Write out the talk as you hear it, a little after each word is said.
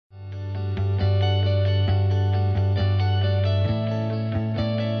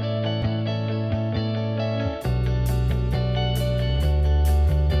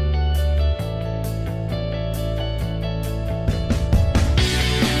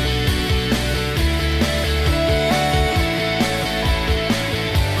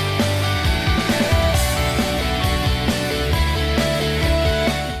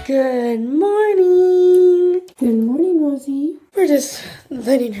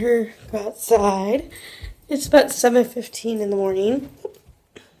letting her go outside. It's about 7:15 in the morning.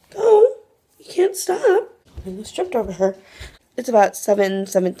 Go. You can't stop. I almost tripped over her. It's about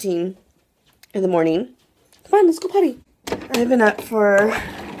 7:17 in the morning. Come on, let's go potty. I've been up for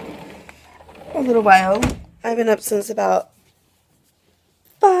a little while. I've been up since about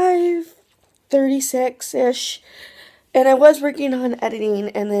 5:36-ish. And I was working on editing,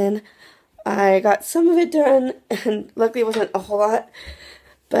 and then I got some of it done, and luckily it wasn't a whole lot,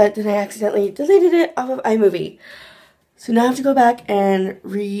 but then I accidentally deleted it off of iMovie. So now I have to go back and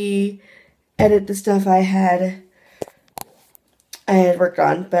re-edit the stuff I had worked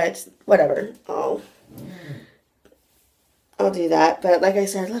on, but whatever. I'll do that. But like I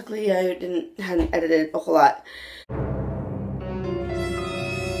said, luckily I hadn't edited a whole lot.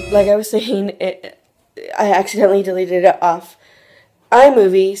 Like I was saying, I accidentally deleted it off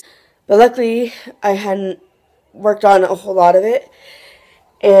iMovie, but luckily I hadn't worked on a whole lot of it,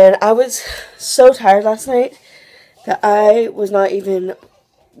 and I was so tired last night that I was not even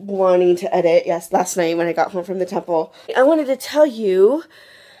wanting to edit. Yes, last night when I got home from the temple. I wanted to tell you,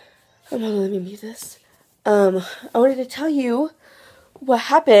 hold on, let me mute this. I wanted to tell you what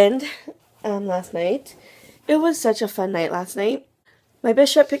happened last night. It was such a fun night last night. My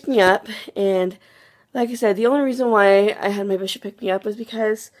bishop picked me up, and like I said, the only reason why I had my bishop pick me up was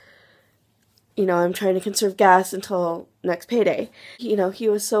because, you know, I'm trying to conserve gas until next payday. You know, he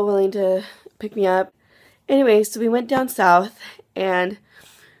was so willing to pick me up. Anyway, so we went down south, and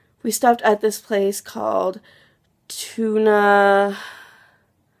we stopped at this place called Tuna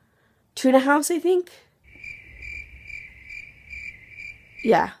House, I think.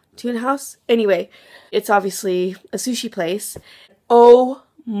 Yeah, Tuna House. Anyway, it's obviously a sushi place. Oh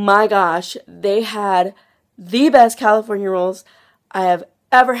my gosh, they had the best California rolls I have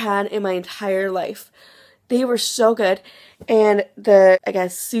ever had in my entire life. They were so good. And the, I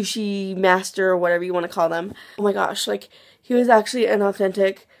guess, sushi master, or whatever you want to call them, oh my gosh, like, he was actually an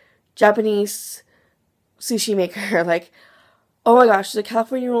authentic Japanese sushi maker. Like, oh my gosh, the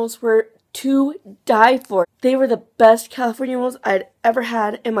California rolls were to die for. They were the best California rolls I'd ever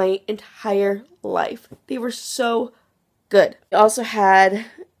had in my entire life. They were so good. We also had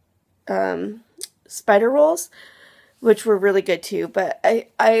spider rolls, which were really good too, but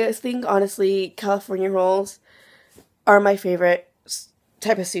I think honestly California rolls are my favorite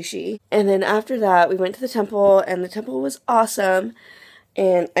type of sushi. And then after that we went to the temple, and the temple was awesome,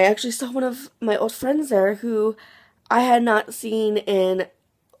 and I actually saw one of my old friends there who I had not seen in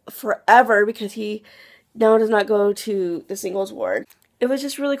forever because he now does not go to the singles ward. It was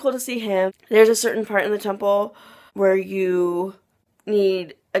just really cool to see him. There's a certain part in the temple where you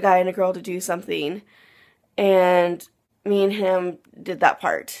need a guy and a girl to do something, and me and him did that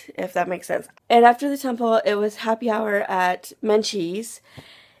part, if that makes sense. And after the temple, it was happy hour at Menchie's,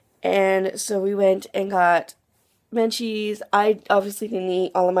 and so we went and got Menchie's. I obviously didn't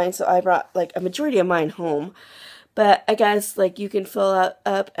eat all of mine, so I brought like a majority of mine home, but I guess like you can fill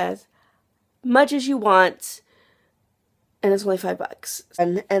up as much as you want, and it's only $5.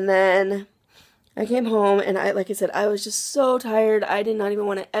 And then I came home, and like I said, I was just so tired. I did not even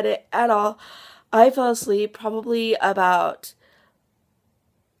want to edit at all. I fell asleep probably about,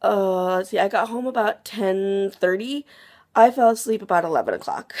 let's see, I got home about 10:30. I fell asleep about 11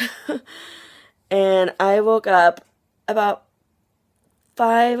 o'clock. And I woke up about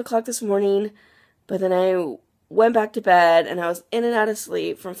 5 o'clock this morning, but then I went back to bed, and I was in and out of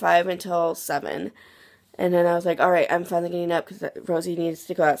sleep from 5 until 7. And then I was like, alright, I'm finally getting up because Rosie needs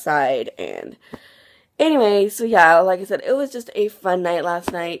to go outside. And anyway, so yeah, like I said, it was just a fun night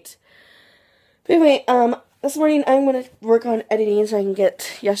last night. But anyway, this morning I'm going to work on editing so I can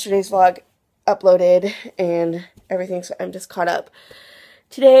get yesterday's vlog uploaded and everything, so I'm just caught up.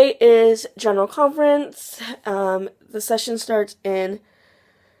 Today is general conference. The session starts in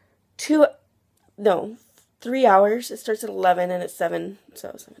 3 hours. It starts at 11 and it's 7,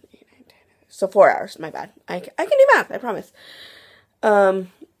 so 7, 8, 9, 10. So 4 hours, my bad. I can do math, I promise.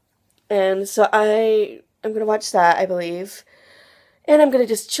 And so I'm going to watch that, I believe. And I'm going to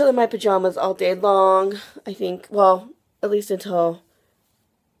just chill in my pajamas all day long, I think. Well, at least until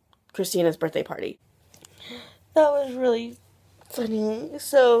Christina's birthday party. That was really funny.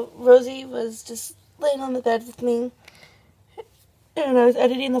 So Rosie was just laying on the bed with me, and I was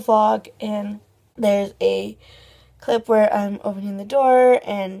editing the vlog, and there's a clip where I'm opening the door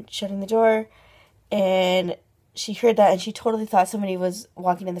and shutting the door, and she heard that, and she totally thought somebody was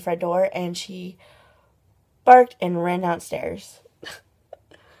walking in the front door, and she barked and ran downstairs.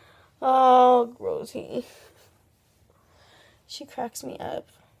 Oh, Rosie. She cracks me up.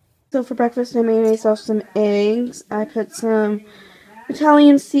 So for breakfast, I made myself some eggs. I put some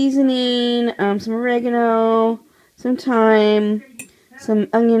Italian seasoning, some oregano, some thyme, some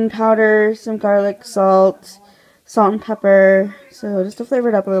onion powder, some garlic, salt and pepper. So just to flavor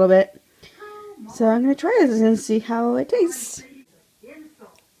it up a little bit. So I'm going to try this and see how it tastes.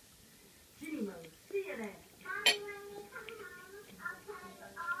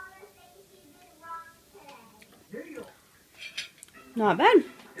 Not bad,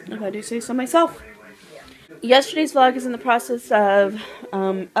 if I do say so myself. Yesterday's vlog is in the process of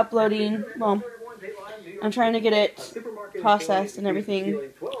uploading. Well, I'm trying to get it processed and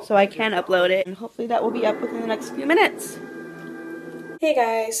everything so I can upload it. And hopefully that will be up within the next few minutes. Hey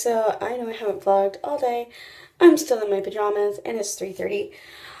guys, so I know I haven't vlogged all day. I'm still in my pajamas and it's 3:30.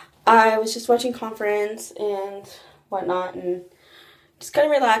 I was just watching Conference and whatnot and just kind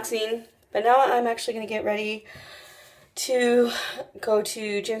of relaxing. But now I'm actually going to get ready to go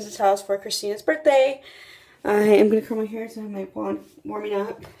to James's house for Christina's birthday. I am going to curl my hair so I have my blonde warming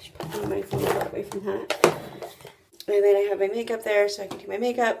up. I should put my phone away from that. And then I have my makeup there so I can do my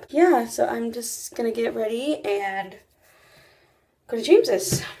makeup. Yeah, so I'm just going to get ready and go to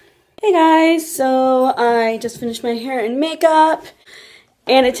James's. Hey guys, so I just finished my hair and makeup.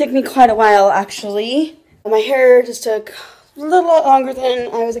 And it took me quite a while actually. My hair just took a little longer than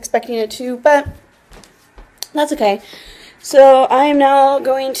I was expecting it to, but that's okay. So I am now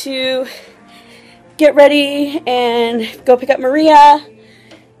going to get ready and go pick up Maria.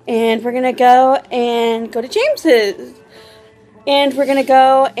 And we're going to go to James's. And we're going to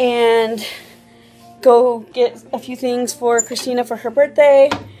go get a few things for Christina for her birthday.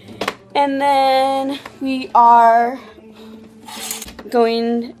 And then we are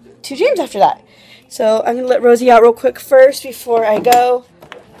going to James after that. So I'm going to let Rosie out real quick first before I go.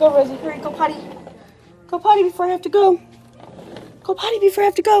 Go Rosie, hurry, go potty. Go potty before I have to go. Go potty before I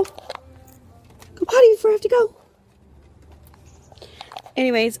have to go. Go potty before I have to go.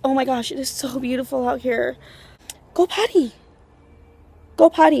 Anyways, oh my gosh, it is so beautiful out here. Go potty. Go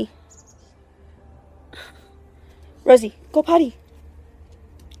potty. Rosie, go potty.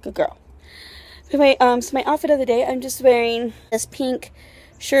 Good girl. Anyway, so my outfit of the day, I'm just wearing this pink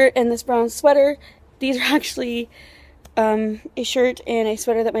shirt and this brown sweater. These are actually a shirt and a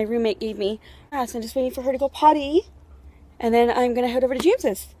sweater that my roommate gave me. Yeah, so I'm just waiting for her to go potty. And then I'm going to head over to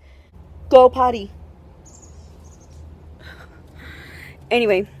James's. Go potty.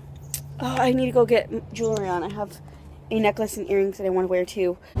 Anyway, oh, I need to go get jewelry on. I have a necklace and earrings that I want to wear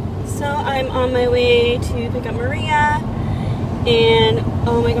too. So I'm on my way to pick up Maria. And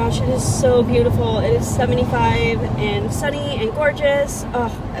oh my gosh, it is so beautiful. It is 75 and sunny and gorgeous.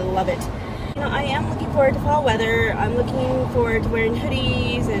 Oh, I love it. You know, I am looking forward to fall weather. I'm looking forward to wearing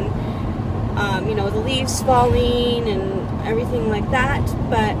hoodies and, you know, the leaves falling and everything like that.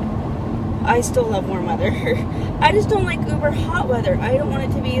 But I still love warm weather. I just don't like uber hot weather. I don't want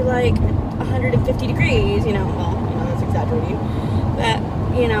it to be like 150 degrees, you know. Well, you know, that's exaggerating. But,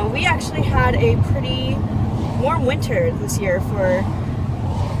 you know, we actually had a pretty warm winter this year for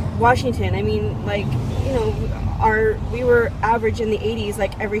Washington. I mean, like, you know, we were average in the 80s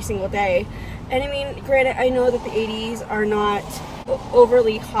like every single day. And I mean, granted, I know that the 80s are not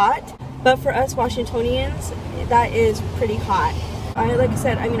overly hot, but for us Washingtonians, that is pretty hot. Like I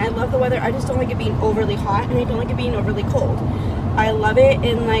said, I mean, I love the weather. I just don't like it being overly hot, and I don't like it being overly cold. I love it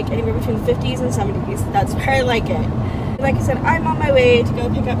in like anywhere between the 50s and 70s. That's where I like it. Like I said, I'm on my way to go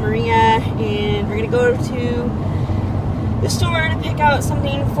pick up Maria, and we're going to go to the store to pick out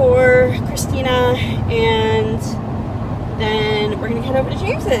something for Christina, and then we're going to head over to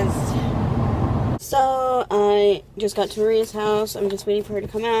James's. So, I just got to Maria's house. I'm just waiting for her to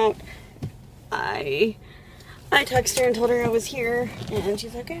come out. I texted her and told her I was here, and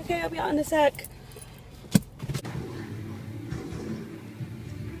she's like, okay, I'll be out in a sec.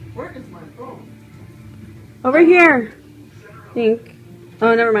 Where is my phone? Over here. I think.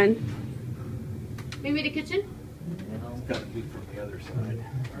 Oh, never mind. Maybe the kitchen? I've got to do from the other side.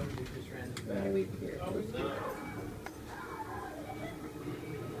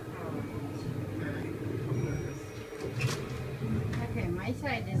 Okay, my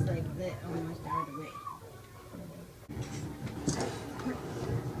side is like almost out of the way.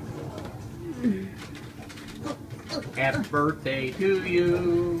 Happy birthday to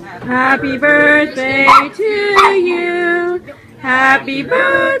you. Happy birthday to you. Happy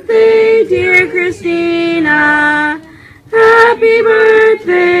birthday, dear Christina. Happy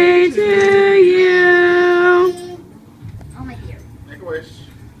birthday to you. Oh my dear. Make a wish.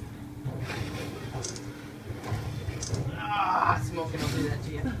 Ah, smoking, I'll do that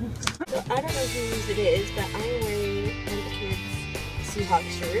to you. So I don't know whose it is, but I'm wearing one of the kids'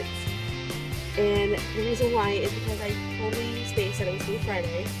 Seahawks shirts. And the reason why is because I totally spaced that it was Blue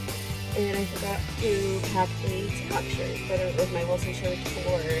Friday, and I forgot to pack a top shirt, whether it was my Wilson shirt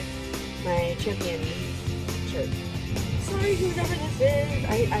or my Champion shirt. Sorry, whoever this is.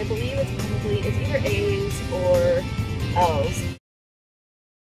 I believe it's either A's or L's.